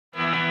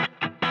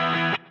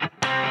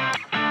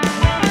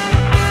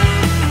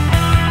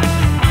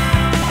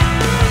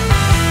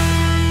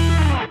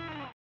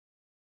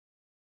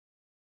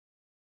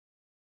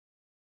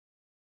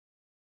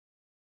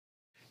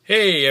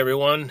Hey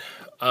everyone,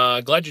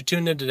 glad you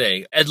tuned in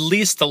today. At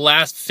least the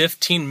last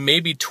 15,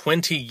 maybe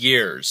 20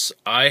 years,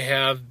 I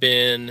have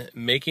been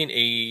making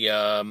a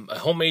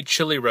homemade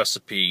chili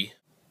recipe.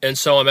 And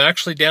so I'm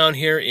actually down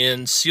here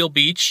in Seal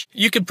Beach.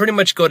 You can pretty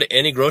much go to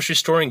any grocery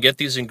store and get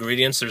these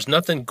ingredients. There's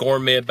nothing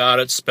gourmet about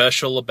it,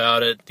 special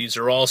about it. These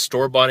are all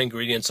store-bought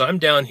ingredients. I'm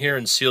down here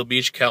in Seal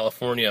Beach,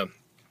 California,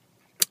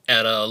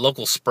 at a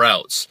local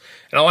Sprouts.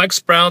 And I like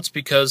Sprouts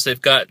because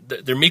they've got,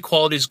 their meat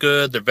quality is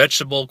good, their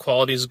vegetable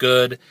quality is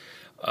good,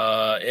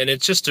 and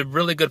it's just a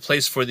really good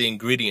place for the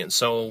ingredients.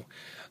 So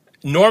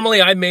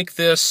normally I make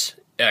this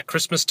at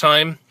Christmas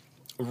time,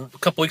 a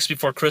couple weeks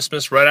before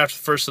Christmas, right after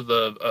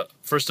the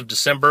 1st of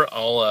December,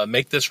 I'll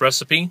make this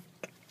recipe.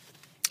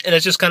 And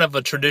it's just kind of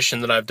a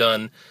tradition that I've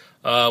done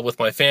with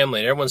my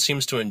family, and everyone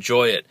seems to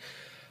enjoy it.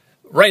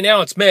 Right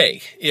now it's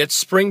May, it's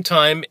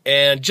springtime,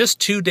 and just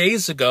 2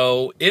 days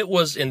ago it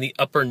was in the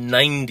upper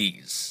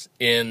 90s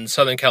in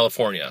Southern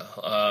California.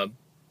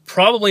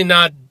 Probably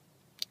not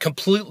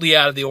completely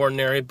out of the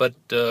ordinary, but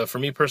for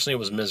me personally it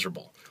was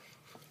miserable.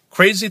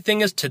 Crazy thing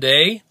is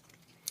today,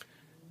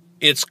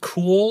 it's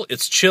cool,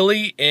 it's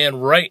chilly, and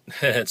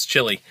it's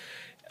chilly.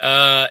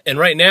 And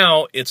right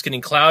now, it's getting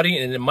cloudy,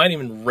 and it might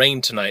even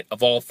rain tonight,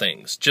 of all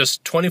things.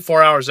 Just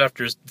 24 hours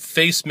after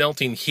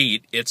face-melting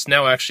heat, it's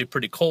now actually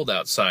pretty cold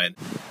outside.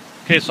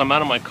 Okay, so I'm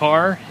out of my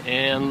car,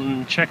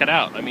 and check it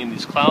out. I mean,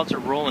 these clouds are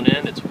rolling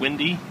in, it's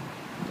windy.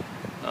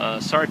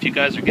 Sorry if you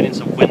guys are getting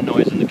some wind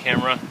noise in the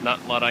camera.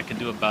 Not a lot I can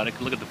do about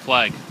it. Look at the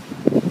flag.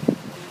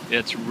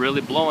 It's really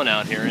blowing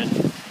out here,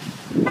 and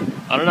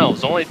I don't know,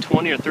 it's only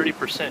 20 or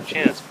 30%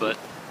 chance, but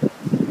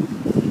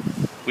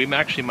we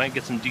actually might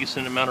get some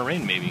decent amount of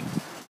rain, maybe.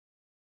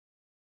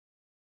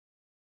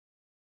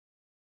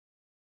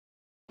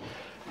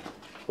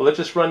 Well, let's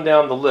just run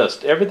down the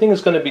list. Everything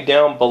is going to be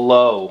down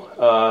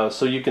below,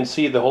 so you can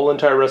see the whole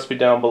entire recipe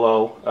down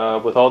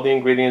below with all the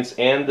ingredients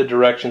and the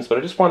directions, but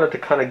I just wanted to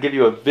kind of give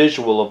you a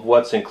visual of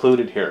what's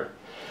included here.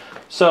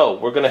 So,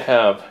 we're going to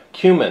have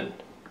cumin.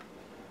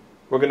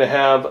 We're going to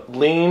have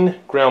lean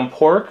ground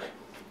pork,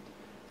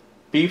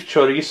 beef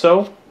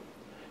chorizo.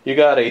 You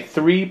got a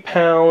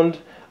 3-pound,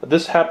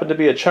 this happened to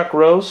be a chuck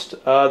roast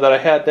that I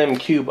had them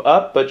cube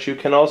up, but you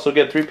can also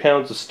get 3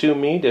 pounds of stew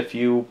meat if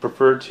you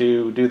prefer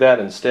to do that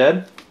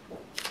instead.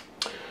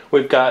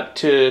 We've got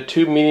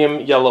two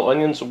medium yellow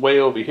onions way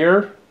over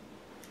here.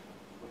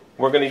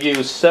 We're going to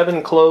use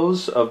 7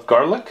 cloves of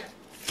garlic.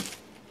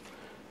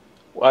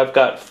 I've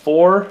got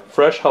 4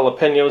 fresh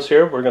jalapeños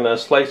here. We're going to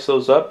slice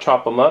those up,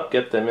 chop them up,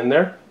 get them in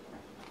there.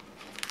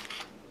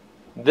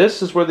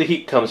 This is where the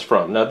heat comes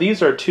from. Now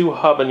these are 2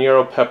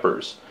 habanero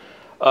peppers.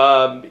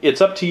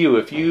 It's up to you.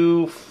 If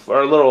you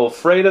are a little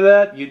afraid of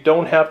that, you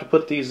don't have to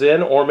put these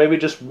in, or maybe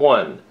just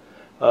 1.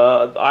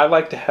 I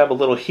like to have a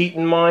little heat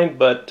in mind,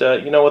 but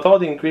you know, with all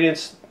the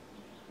ingredients,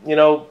 you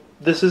know,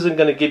 this isn't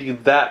going to give you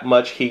that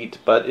much heat.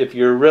 But if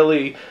you're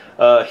really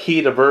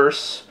heat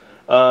averse,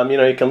 you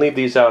know, you can leave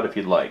these out if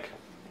you'd like.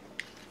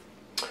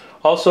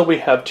 Also, we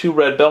have 2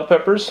 red bell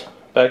peppers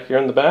back here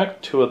in the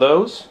back, 2 of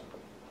those.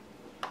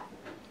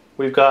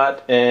 We've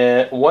got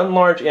 1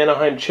 large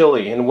Anaheim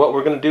chili, and what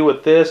we're going to do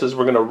with this is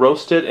we're going to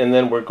roast it, and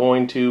then we're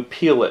going to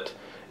peel it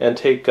and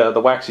take the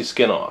waxy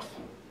skin off.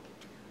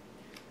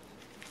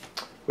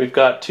 We've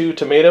got 2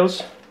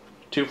 tomatoes,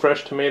 2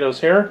 fresh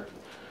tomatoes here.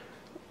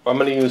 I'm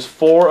going to use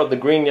 4 of the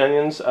green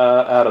onions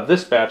out of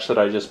this batch that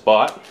I just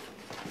bought.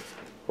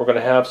 We're going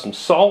to have some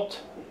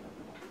salt.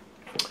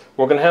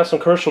 We're going to have some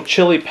commercial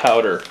chili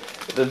powder.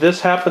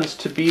 This happens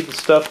to be the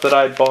stuff that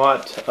I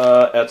bought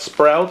at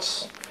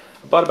Sprouts.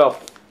 I bought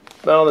about,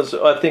 well, there's,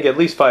 I think, at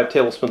least 5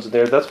 tablespoons in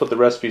there. That's what the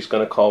recipe is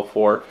going to call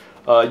for.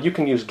 You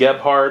can use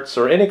Gebhardt's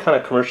or any kind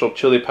of commercial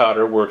chili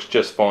powder, works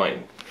just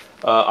fine.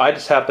 I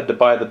just happen to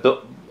buy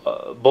the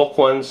bulk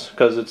ones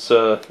because it's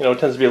you know, it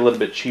tends to be a little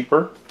bit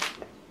cheaper.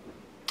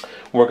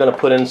 We're going to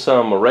put in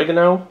some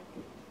oregano.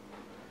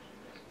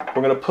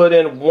 We're going to put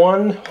in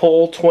 1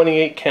 whole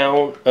 28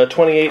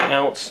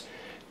 ounce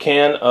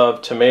can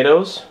of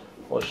tomatoes.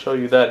 We'll show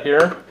you that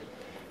here.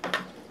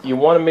 You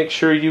want to make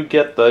sure you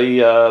get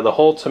the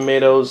whole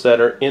tomatoes that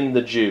are in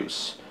the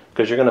juice,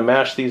 because you're going to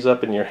mash these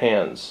up in your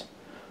hands.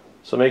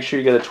 So make sure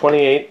you get a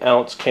 28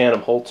 ounce can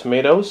of whole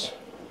tomatoes.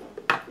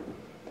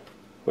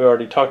 We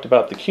already talked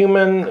about the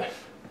cumin.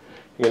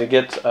 You're going to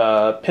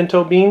get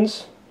pinto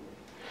beans.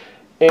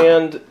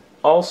 And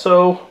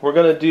also we're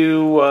going to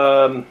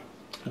do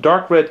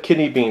dark red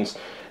kidney beans.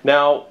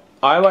 Now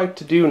I like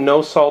to do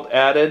no salt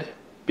added,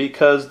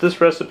 because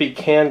this recipe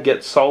can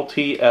get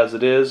salty as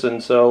it is,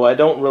 and so I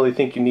don't really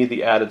think you need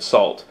the added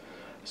salt.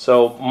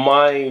 So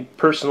my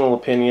personal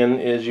opinion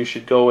is you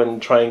should go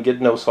and try and get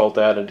no salt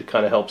added. It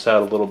kind of helps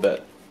out a little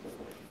bit.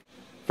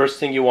 First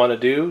thing you want to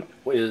do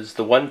is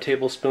the 1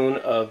 tablespoon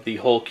of the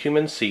whole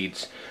cumin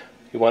seeds.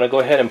 You want to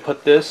go ahead and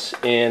put this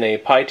in a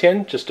pie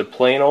tin, just a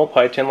plain old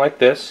pie tin like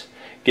this.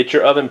 Get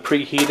your oven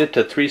preheated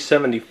to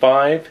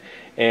 375,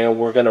 and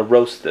we're going to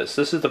roast this.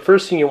 This is the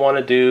first thing you want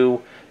to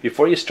do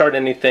before you start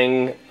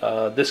anything,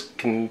 this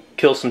can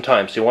kill some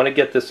time. So you want to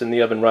get this in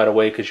the oven right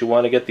away because you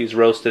want to get these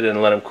roasted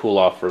and let them cool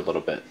off for a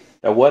little bit.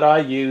 Now what I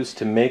use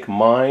to make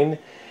mine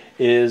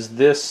is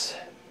this,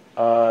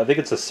 I think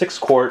it's a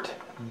 6-quart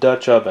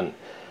Dutch oven.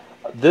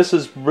 This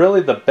is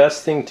really the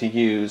best thing to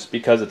use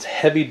because it's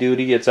heavy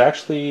duty. It's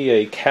actually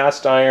a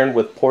cast iron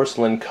with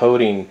porcelain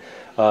coating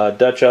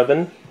Dutch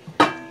oven.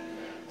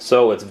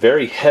 So it's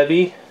very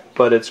heavy,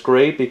 but it's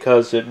great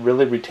because it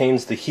really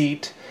retains the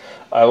heat.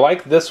 I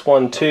like this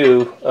one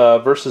too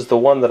versus the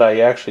one that I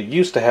actually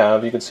used to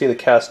have. You can see the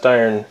cast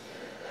iron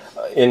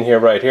in here,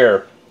 right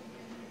here.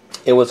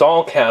 It was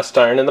all cast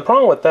iron, and the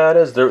problem with that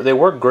is they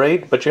work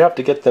great, but you have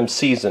to get them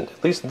seasoned.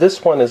 At least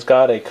this one has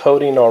got a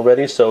coating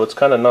already, so it's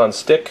kind of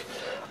non-stick.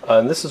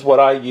 And this is what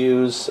I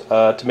use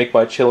to make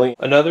my chili.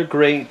 Another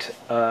great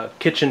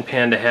kitchen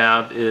pan to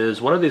have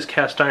is one of these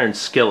cast iron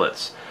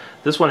skillets.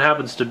 This one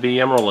happens to be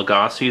Emeril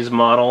Lagasse's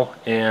model,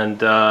 and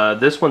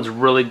this one's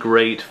really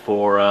great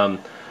for,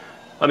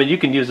 I mean, you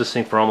can use this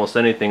thing for almost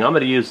anything. I'm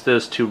going to use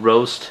this to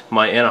roast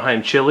my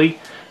Anaheim chili,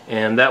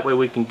 and that way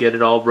we can get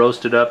it all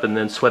roasted up and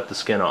then sweat the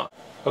skin off.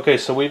 Okay,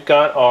 so we've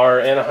got our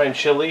Anaheim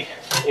chili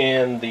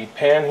in the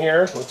pan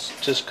here. Let's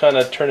just kind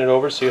of turn it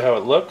over, see how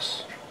it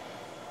looks.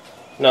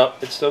 No,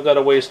 it's still got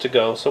a ways to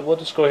go, so we'll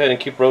just go ahead and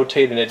keep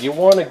rotating it. You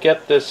want to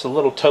get this a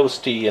little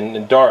toasty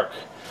and dark.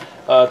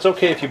 It's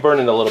okay if you burn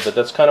it a little bit.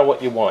 That's kind of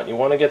what you want. You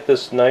want to get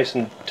this nice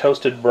and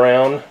toasted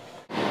brown.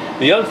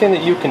 The other thing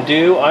that you can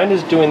do, I'm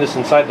just doing this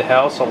inside the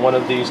house on one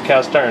of these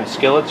cast iron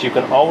skillets. You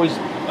can always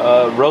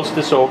roast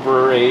this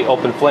over an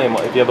open flame.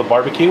 If you have a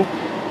barbecue,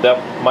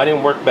 that might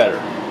even work better.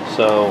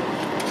 So,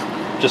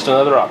 just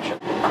another option.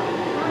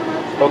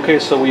 Okay,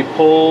 so we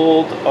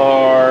pulled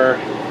our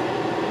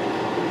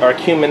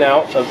cumin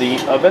out of the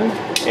oven,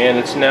 and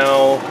it's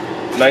now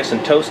nice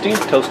and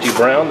toasty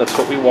brown. That's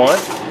what we want.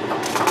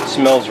 It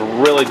smells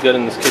really good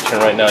in this kitchen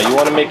right now. You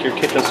want to make your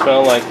kitchen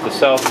smell like the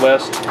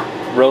Southwest.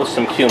 Roast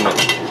some cumin.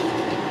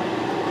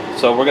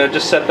 So we're going to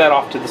just set that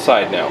off to the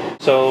side now.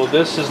 So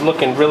this is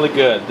looking really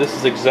good. This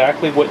is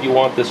exactly what you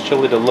want this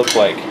chili to look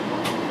like.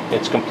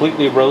 It's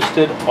completely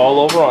roasted all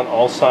over on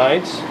all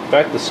sides. In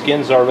fact, the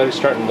skin's already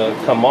starting to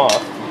come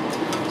off.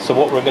 So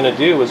what we're going to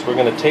do is we're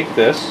going to take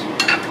this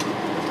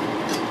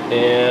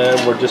and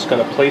we're just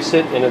going to place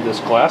it into this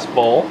glass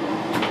bowl.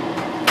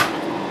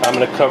 I'm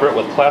going to cover it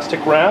with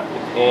plastic wrap,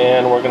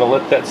 and we're going to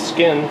let that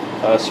skin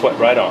sweat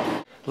right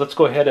off. Let's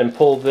go ahead and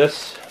pull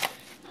this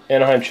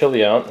Anaheim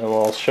chili out, and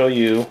I'll show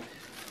you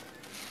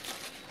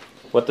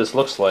what this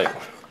looks like.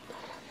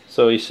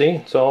 So you see,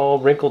 it's all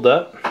wrinkled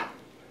up.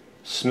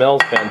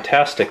 Smells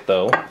fantastic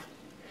though.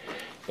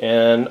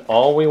 And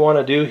all we want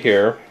to do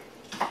here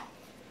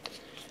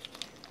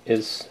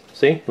is,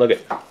 see, look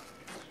at,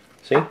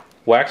 see?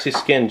 Waxy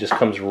skin just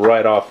comes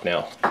right off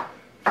now.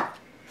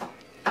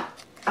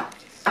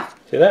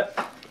 See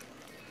that?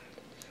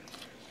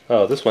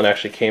 Oh, this one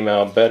actually came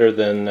out better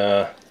than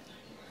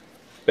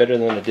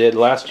it did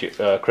last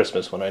year,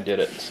 Christmas when I did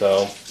it.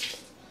 So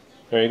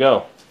there you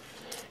go.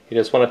 You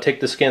just want to take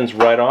the skins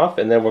right off,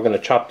 and then we're going to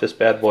chop this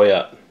bad boy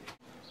up.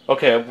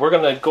 Okay, we're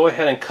going to go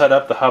ahead and cut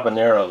up the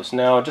habaneros.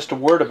 Now, just a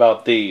word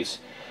about these.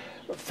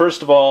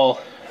 First of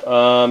all,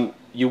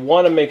 you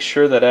want to make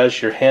sure that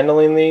as you're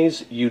handling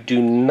these, you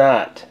do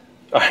not,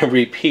 I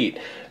repeat,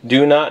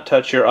 do not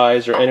touch your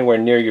eyes or anywhere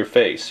near your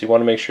face. You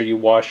want to make sure you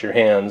wash your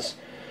hands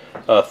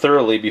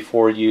thoroughly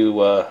before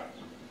you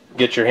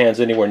get your hands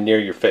anywhere near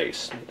your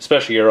face,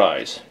 especially your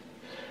eyes.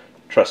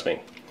 Trust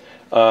me.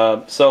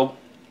 So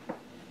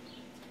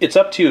it's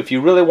up to you. If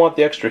you really want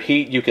the extra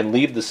heat, you can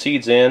leave the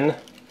seeds in.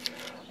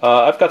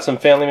 I've got some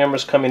family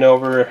members coming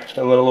over in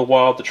a little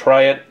while to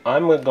try it.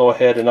 I'm going to go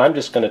ahead and I'm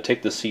just going to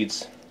take the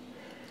seeds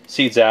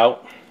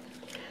out.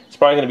 It's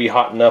probably going to be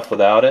hot enough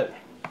without it.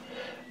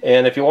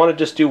 And if you want to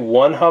just do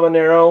one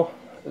habanero,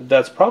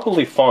 that's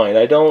probably fine.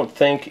 I don't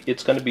think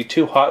it's going to be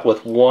too hot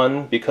with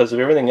one, because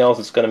of everything else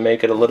it's going to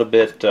make it a little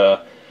bit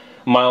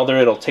milder.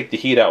 It'll take the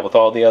heat out with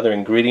all the other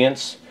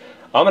ingredients.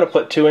 I'm going to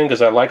put 2 in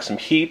because I like some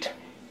heat.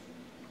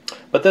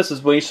 But this is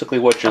basically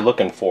what you're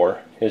looking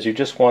for, is you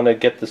just want to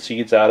get the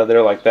seeds out of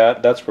there like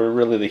that. That's where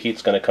really the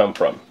heat's going to come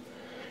from.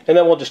 And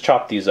then we'll just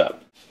chop these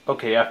up.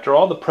 Okay, after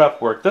all the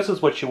prep work, this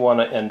is what you want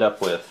to end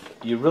up with.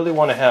 You really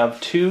want to have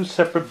 2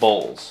 separate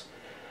bowls.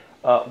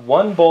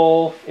 One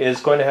bowl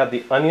is going to have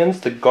the onions,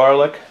 the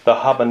garlic, the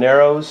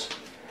habaneros,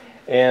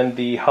 and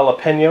the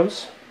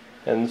jalapeños.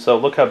 And so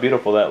look how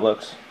beautiful that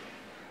looks.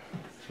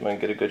 I'm going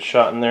to get a good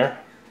shot in there.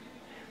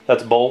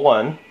 That's bowl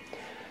 1.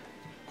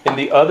 In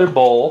the other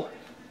bowl,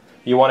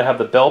 you want to have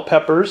the bell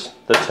peppers,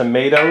 the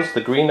tomatoes, the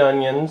green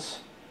onions,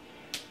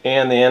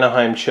 and the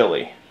Anaheim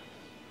chili.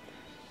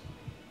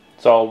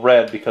 It's all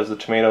red because the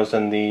tomatoes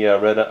and the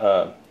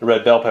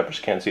red bell peppers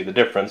can't see the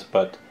difference,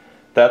 but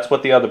that's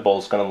what the other bowl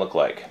is going to look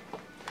like.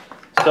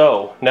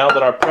 So, now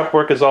that our prep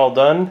work is all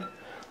done,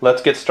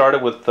 let's get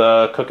started with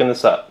cooking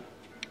this up.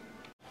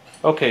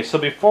 Okay, so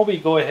before we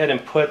go ahead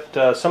and put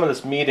some of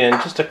this meat in,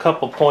 just a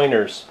couple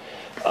pointers.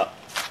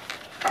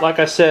 Like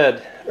I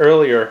said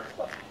earlier,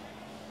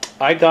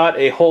 I got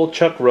a whole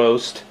chuck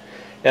roast,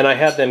 and I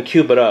had them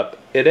cube it up.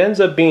 It ends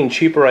up being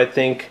cheaper, I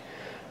think,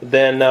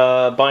 than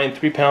buying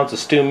 3 pounds of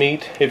stew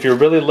meat. If you're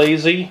really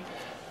lazy,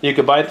 you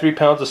could buy 3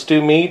 pounds of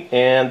stew meat,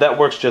 and that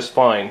works just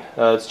fine.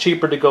 It's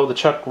cheaper to go the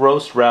chuck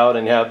roast route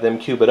and have them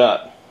cube it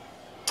up.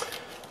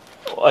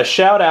 A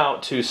shout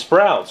out to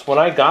Sprouts. When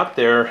I got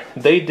there,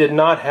 they did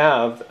not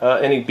have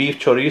any beef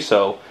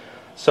chorizo.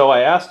 So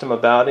I asked him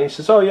about it, and he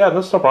says, oh yeah,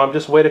 that's no problem,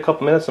 just wait a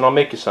couple minutes and I'll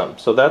make you some.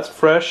 So that's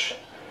fresh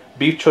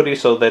beef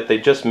chorizo that they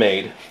just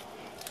made.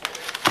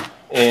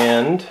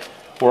 And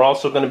we're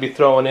also going to be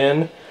throwing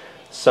in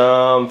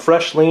some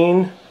fresh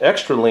lean,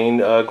 extra lean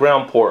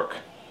ground pork.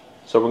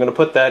 So we're going to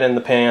put that in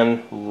the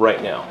pan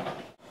right now.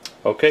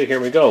 Okay, here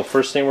we go.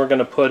 First thing we're going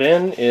to put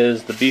in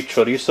is the beef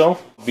chorizo.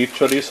 Beef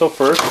chorizo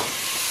first.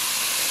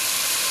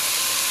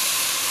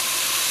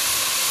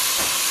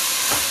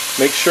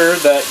 Make sure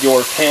that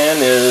your pan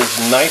is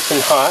nice and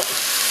hot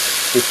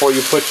before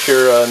you put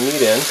your meat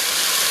in.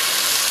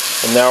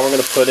 And now we're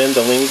going to put in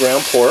the lean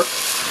ground pork.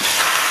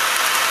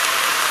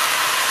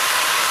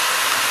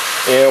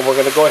 And we're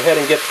going to go ahead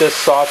and get this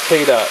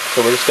sauteed up.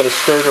 So we're just going to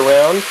stir it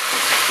around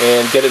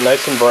and get it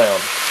nice and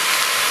brown.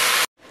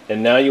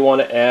 And now you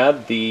want to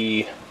add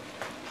the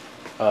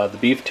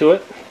beef to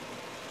it.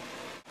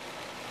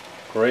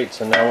 Great,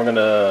 so now we're going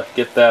to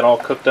get that all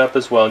cooked up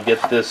as well and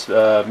get this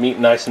meat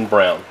nice and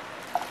brown.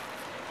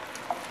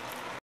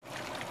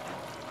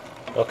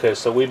 Okay,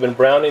 so we've been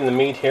browning the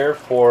meat here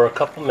for a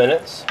couple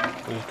minutes.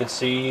 You can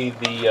see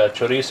the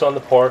chorizo on the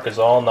pork is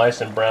all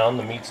nice and brown.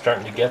 The meat's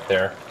starting to get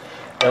there.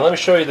 Now let me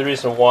show you the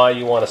reason why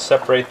you want to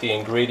separate the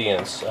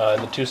ingredients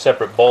in the two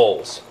separate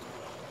bowls.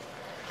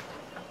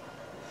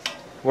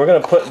 We're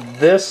going to put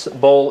this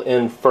bowl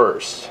in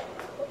first.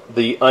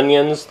 The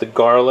onions, the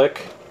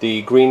garlic,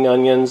 the green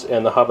onions,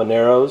 and the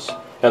habaneros,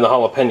 and the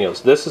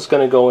jalapeños. This is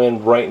going to go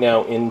in right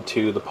now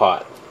into the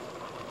pot.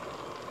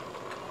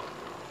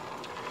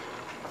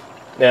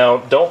 Now,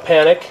 don't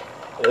panic.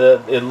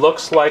 It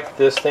looks like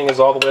this thing is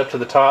all the way up to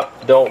the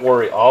top. Don't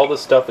worry. All the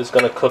stuff is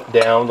going to cook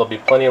down. There'll be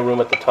plenty of room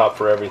at the top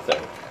for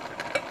everything.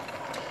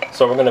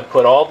 So we're going to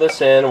put all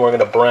this in. And we're going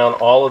to brown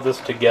all of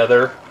this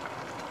together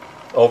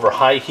over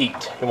high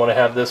heat. You want to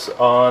have this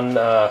on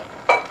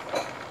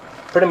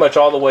pretty much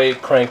all the way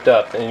cranked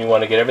up, and you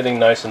want to get everything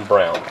nice and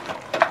brown.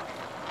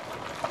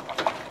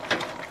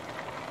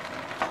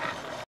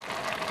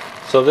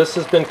 So this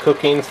has been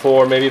cooking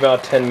for maybe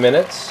about 10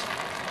 minutes.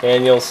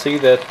 And you'll see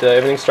that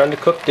everything's starting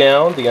to cook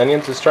down, the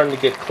onions are starting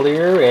to get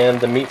clear, and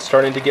the meat's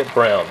starting to get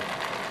brown.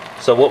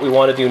 So what we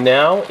want to do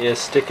now is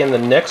stick in the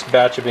next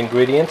batch of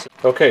ingredients.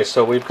 Okay,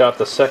 so we've got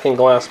the second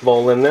glass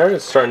bowl in there.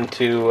 It's starting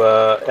to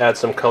add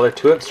some color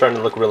to it. It's starting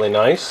to look really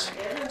nice.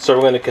 So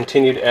we're going to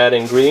continue to add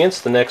ingredients.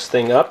 The next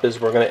thing up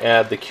is we're going to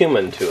add the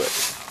cumin to it.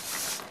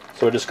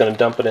 So we're just going to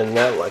dump it in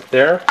that like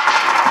there.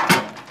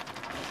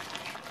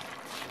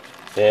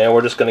 And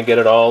we're just going to get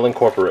it all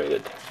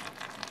incorporated.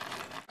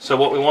 So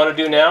what we want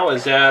to do now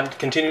is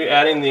continue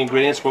adding the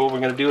ingredients. What we're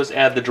going to do is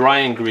add the dry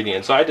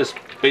ingredients. I just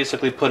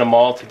basically put them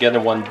all together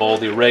in one bowl.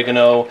 The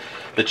oregano,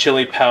 the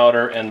chili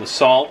powder, and the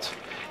salt.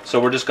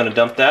 So we're just going to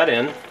dump that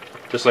in,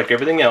 just like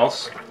everything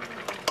else.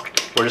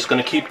 We're just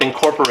going to keep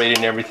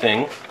incorporating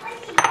everything.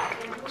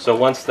 So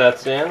once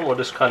that's in, we'll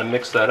just kind of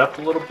mix that up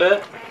a little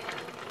bit.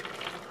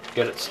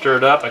 Get it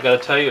stirred up. I got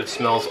to tell you, it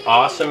smells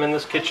awesome in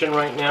this kitchen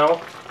right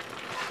now.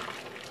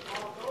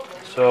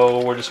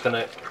 So we're just going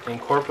to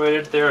incorporate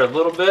it there a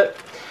little bit.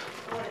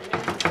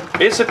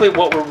 Basically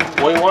what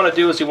we want to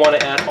do is you want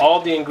to add all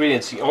the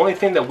ingredients. The only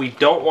thing that we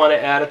don't want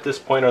to add at this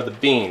point are the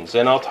beans,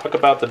 and I'll talk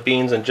about the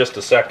beans in just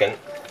a second.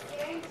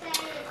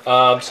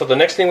 So the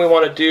next thing we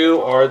want to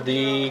do are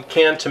the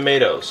canned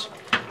tomatoes.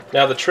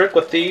 Now the trick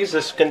with these,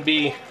 this can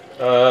be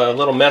a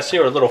little messy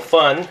or a little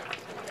fun.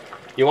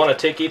 You want to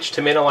take each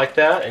tomato like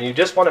that and you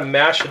just want to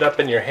mash it up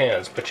in your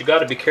hands, but you got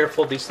to be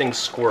careful, these things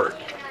squirt.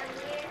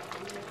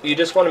 You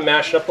just want to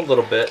mash it up a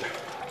little bit,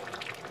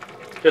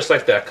 just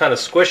like that. Kind of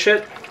squish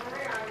it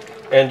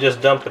and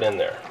just dump it in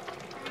there.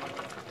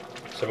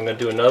 So I'm going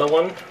to do another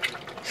one.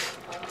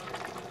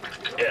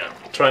 Yeah,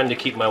 trying to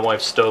keep my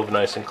wife's stove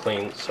nice and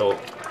clean, so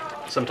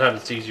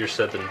sometimes it's easier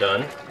said than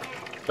done.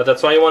 But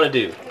that's all you want to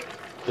do.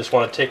 Just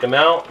want to take them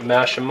out,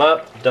 mash them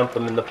up, dump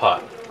them in the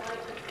pot.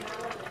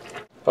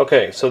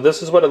 Okay, so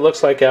this is what it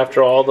looks like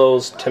after all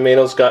those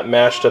tomatoes got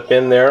mashed up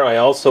in there. I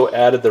also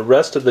added the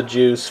rest of the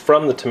juice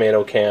from the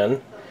tomato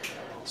can.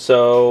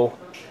 So,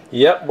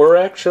 yep, we're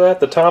actually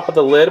at the top of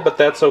the lid, but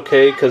that's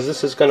okay because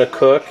this is going to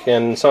cook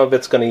and some of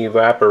it's going to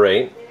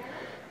evaporate.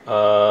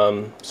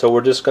 So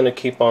we're just going to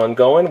keep on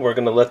going. We're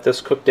going to let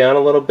this cook down a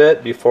little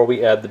bit before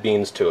we add the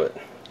beans to it.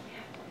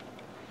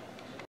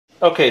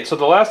 Okay, so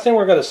the last thing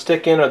we're going to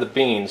stick in are the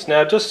beans.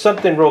 Now, just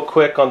something real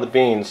quick on the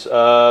beans.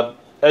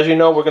 As you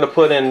know, we're going to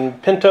put in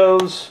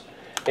pintos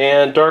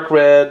and dark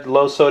red,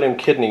 low sodium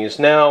kidneys.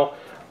 Now,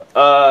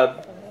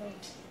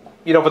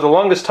 you know, for the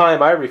longest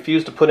time, I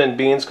refused to put in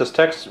beans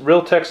because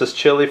real Texas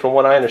chili, from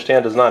what I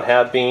understand, does not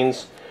have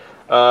beans.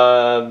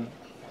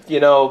 You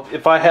know,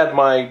 if I had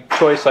my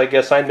choice, I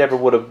guess I never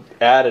would have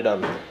added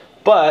them.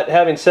 But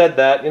having said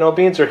that, you know,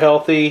 beans are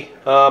healthy.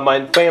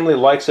 My family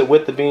likes it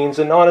with the beans,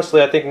 and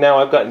honestly, I think now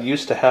I've gotten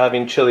used to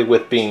having chili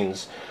with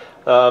beans.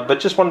 But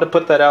just wanted to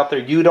put that out there.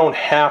 You don't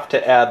have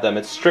to add them.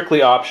 It's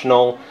strictly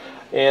optional,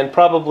 and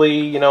probably,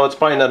 you know, it's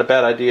probably not a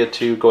bad idea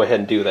to go ahead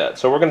and do that.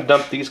 So we're going to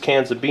dump these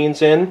cans of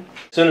beans in.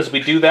 As soon as we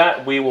do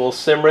that, we will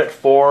simmer it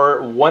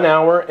for 1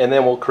 hour, and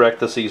then we'll correct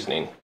the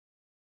seasoning.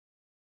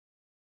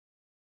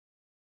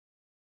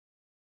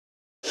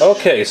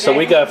 Okay, so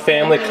we got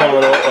family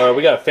coming,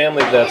 we got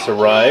family that's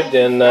arrived,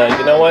 and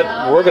you know what?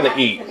 We're gonna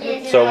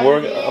eat. So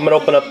I'm gonna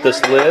open up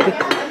this lid,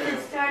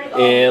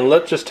 and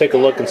let's just take a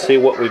look and see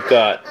what we've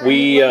got.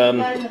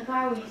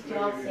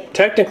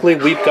 Technically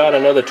we've got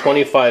another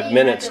 25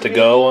 minutes to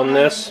go on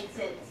this,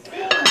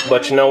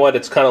 but you know what?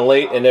 It's kind of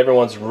late, and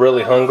everyone's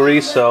really hungry,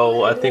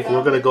 so I think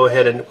we're gonna go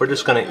ahead and we're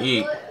just gonna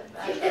eat.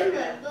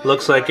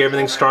 Looks like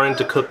everything's starting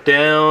to cook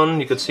down.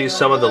 You can see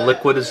some of the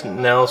liquid is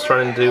now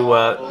starting to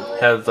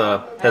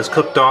has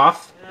cooked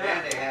off.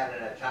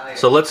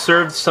 So let's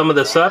serve some of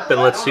this up and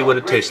let's see what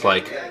it tastes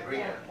like.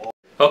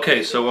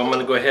 Okay, so I'm going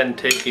to go ahead and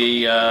take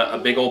a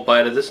big old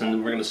bite of this,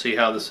 and we're going to see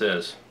how this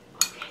is.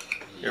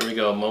 Here we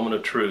go, moment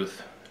of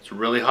truth. It's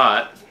really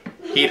hot,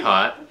 heat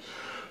hot.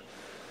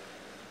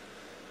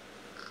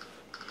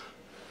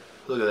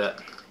 Look at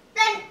that.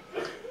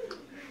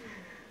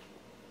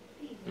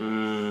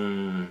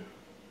 Mmm.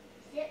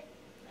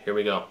 Here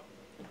we go.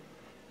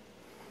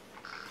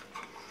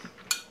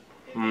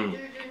 Mmm.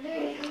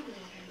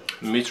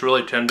 The meat's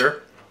really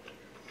tender.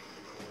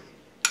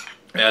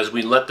 As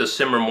we let this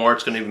simmer more,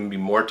 it's going to even be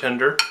more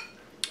tender.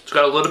 It's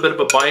got a little bit of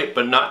a bite,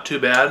 but not too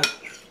bad.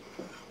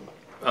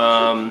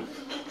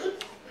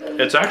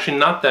 It's actually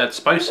not that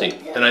spicy,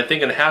 and I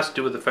think it has to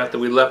do with the fact that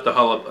we left the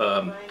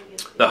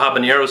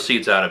habanero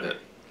seeds out of it.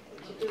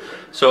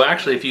 So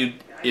actually,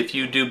 if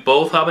you do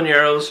both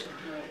habaneros,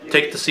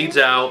 take the seeds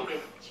out,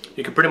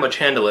 you can pretty much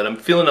handle it. I'm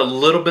feeling a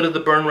little bit of the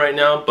burn right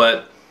now,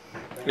 but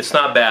it's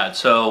not bad.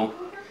 So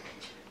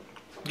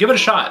give it a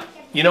shot.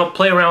 You know,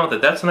 play around with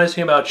it. That's the nice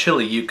thing about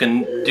chili. You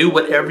can do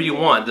whatever you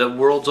want. The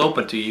world's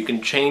open to you. You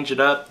can change it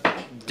up,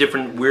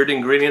 different weird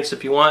ingredients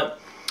if you want.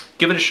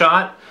 Give it a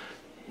shot.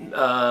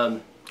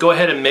 Go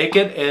ahead and make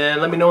it,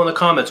 and let me know in the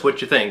comments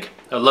what you think.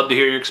 I'd love to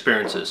hear your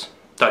experiences.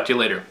 Talk to you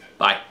later.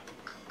 Bye.